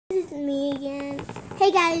guys, me again.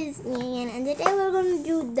 Hey guys, me again, and today we're going to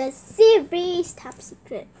do the series Top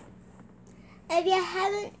Secret. If you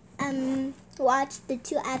haven't watched the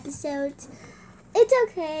 2 episodes, it's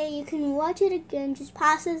okay. You can watch it again. Just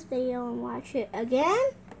pause this video and watch it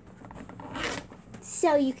again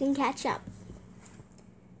so you can catch up.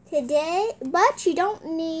 Today, but you don't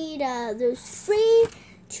need those 3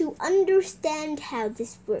 to understand how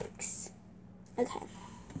this works. Okay.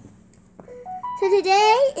 So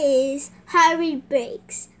today is Harvey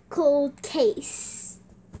Breaks Cold Case.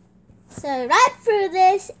 So right through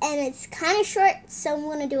this, and it's kind of short, so I'm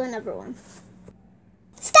going to do another one.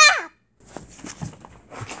 Stop!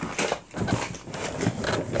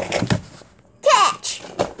 Catch!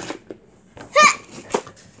 Ha!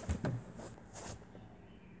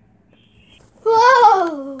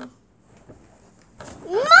 Whoa!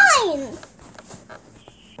 Mine!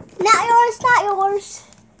 Not yours, not yours.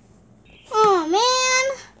 Oh, man.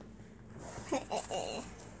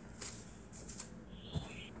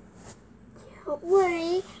 Don't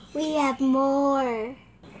worry, we have more.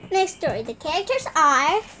 Next story. The characters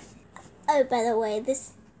are... Oh, by the way, the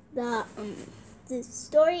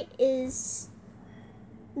story's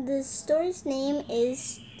name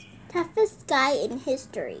is Toughest Guy in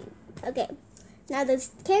History. Okay. Now, the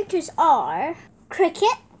characters are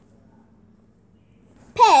Cricket,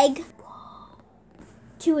 Peg,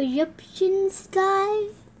 to Egyptian sky.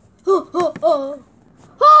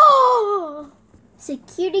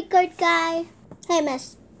 Security guard guy. Hey,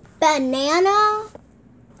 Miss Banana.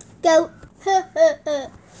 Goat.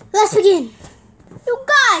 Let's begin. You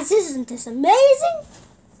guys, isn't this amazing?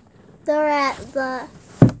 They're at the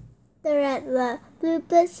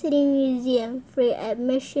Blue City Museum. Free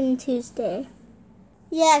admission Tuesday.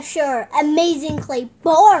 Yeah, sure. Amazingly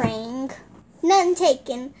boring. None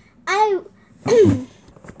taken. I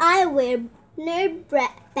wear nerd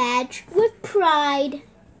badge with pride.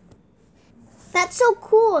 That's so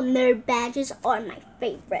cool. Nerd badges are my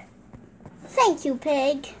favorite. Thank you,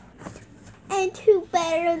 Pig. And who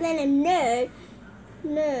better than a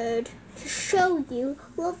nerd to show you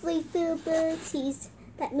lovely abilities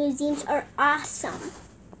that museums are awesome.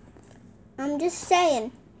 I'm just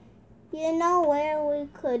saying, you know where we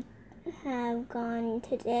could have gone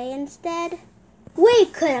today instead? We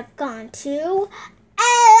could have gone to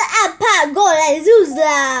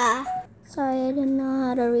Apagolazuzla. Sorry, I didn't know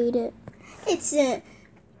how to read it. It's a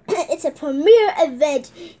premier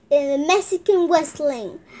event in Mexican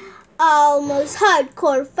wrestling. Almost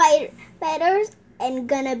hardcore fighters and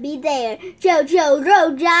gonna be there. Jojo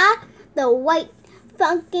Roja, the white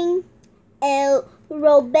funking El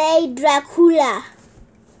Robe Dracula.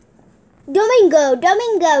 Domingo.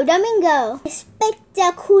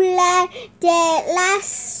 Espectacular de las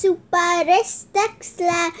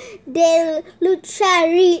superestrellas de lucha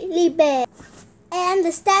libre. And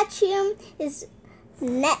the statue is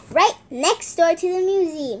right next door to the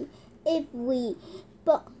museum. If we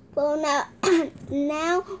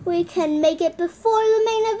now we can make it before the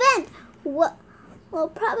main event. We'll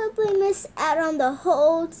probably miss out on the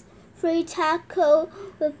whole free taco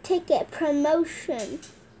with ticket promotion.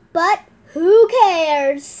 But who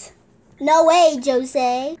cares? No way,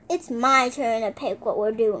 Jose. It's my turn to pick what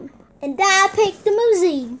we're doing. And I picked the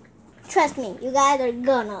museum. Trust me, you guys are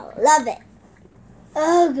gonna love it.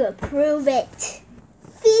 Ugh, prove it.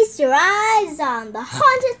 Feast your eyes on the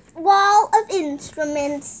haunted wall of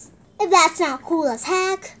instruments. If that's not cool as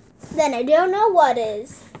heck, then I don't know what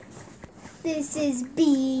is. This is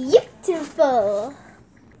beautiful.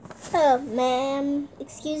 Oh, ma'am.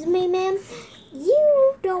 Excuse me, ma'am.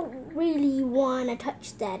 You don't really want to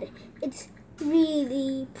touch that. It's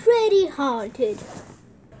really pretty haunted.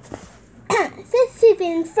 Fifth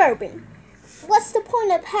even Furban. What's the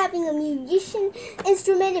point of having a musician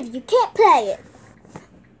instrument if you can't play it?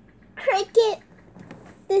 Cricket,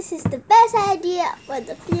 this is the best idea for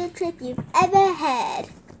the field trip you've ever had.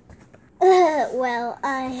 Well,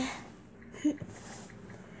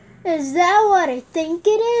 is that what I think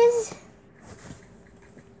it is?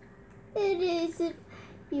 It is if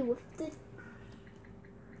you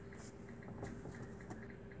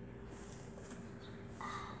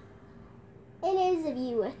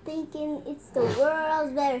were thinking it's the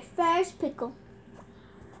world's very first pickle.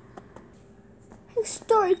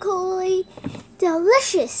 Historically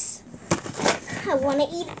delicious. I want to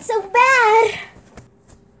eat it so bad.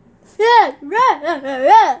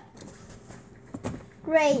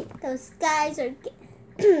 Great, those guys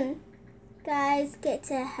get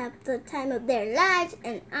to have the time of their lives,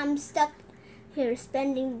 and I'm stuck here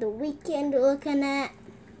spending the weekend looking at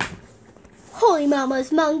Holy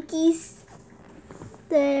Mama's monkeys.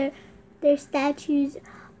 Their statues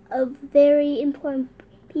of very important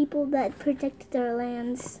people that protect their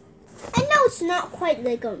lands. I know it's not quite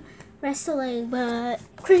like a wrestling, but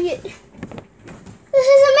cricket. This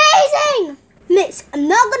is amazing! Miss, I'm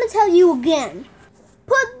not gonna tell you again.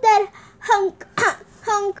 Put that hunk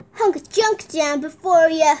of junk down before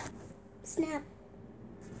you snap.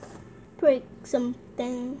 Break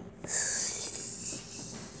something.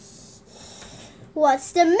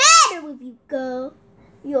 What's the matter with you, girl?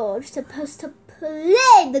 You're supposed to play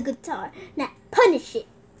the guitar, not punish it.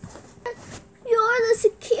 You're the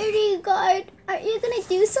security guard. Aren't you gonna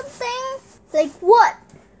do something? Like what?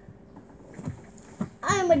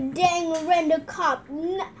 I'm a dang render cop,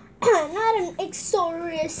 not an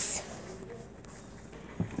exorcist.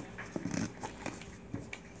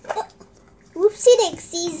 Whoopsie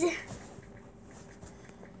dixies.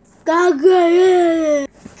 Gaga.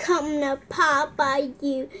 Come to pop by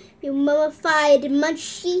you mummified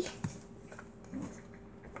munchie.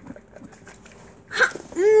 Ha!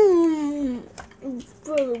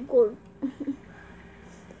 Really good.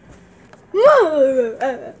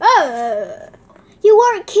 You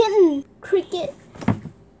weren't kidding, Cricket.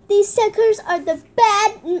 These suckers are the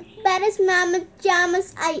baddest mama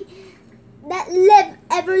jamas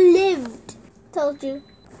ever lived. Told you.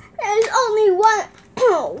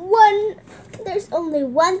 There's only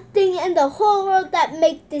one thing in the whole world that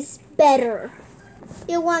makes this better.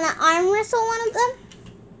 You wanna arm wrestle one of them?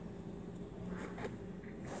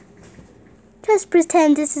 Just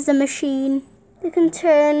pretend this is a machine. You can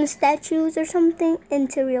turn statues or something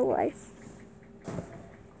into real life.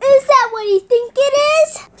 Is that what you think it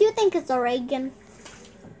is? Do you think it's a Reagan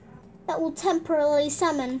that will temporarily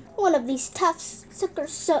summon one of these tough sucker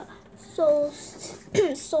souls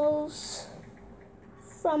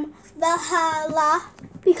from Valhalla?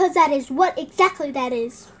 Because that is what exactly that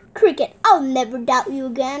is. Cricket, I'll never doubt you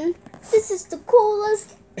again. This is the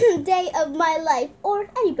coolest day of my life, or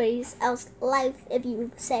anybody else's life, if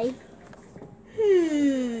you say.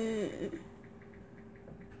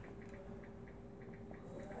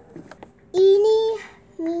 Eeny,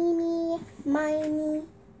 meeny, miny,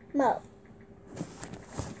 mo.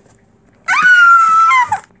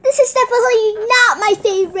 Ah! This is definitely not my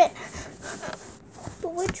favorite.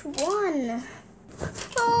 But which one?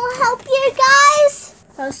 Oh, help you guys!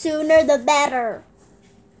 The sooner the better.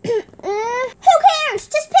 Who cares?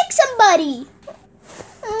 Just pick somebody.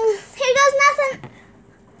 Here goes nothing.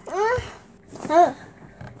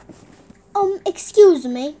 Excuse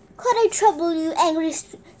me. Could I trouble you angry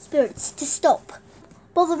spirits to stop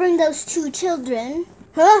bothering those two children?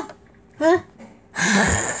 Huh?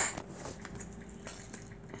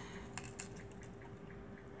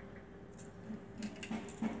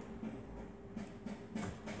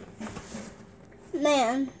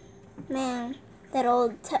 Man, that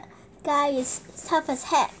old guy is tough as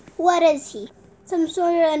heck. What is he? Some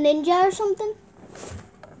sort of a ninja or something?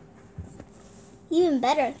 Even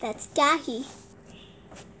better, that's Gahi.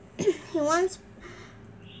 He once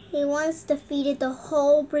defeated the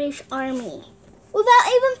whole British army without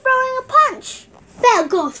even throwing a punch.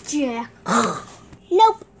 Back off, Jack.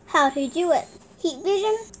 Nope. How'd he do it? Heat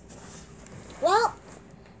vision? Well,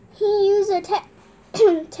 he used a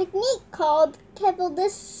technique called Kevil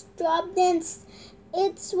Disc Drop Dance.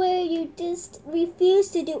 It's where you just refuse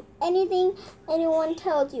to do anything anyone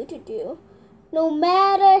tells you to do. No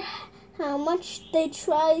matter how much they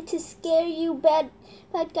try to scare you, bad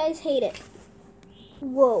guys hate it.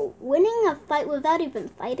 Whoa, winning a fight without even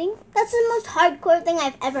fighting? That's the most hardcore thing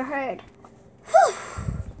I've ever heard. Whew.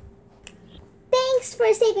 Thanks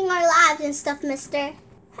for saving our lives and stuff, mister.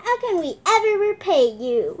 How can we ever repay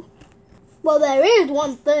you? Well, there is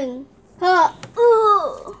one thing. Ha!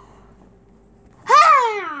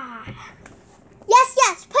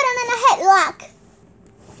 Yes, put him in a headlock.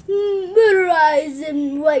 Better eyes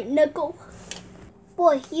and white knuckle.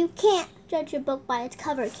 Boy, you can't judge a book by its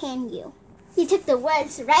cover, can you? You took the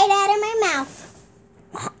words right out of my mouth.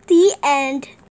 The end.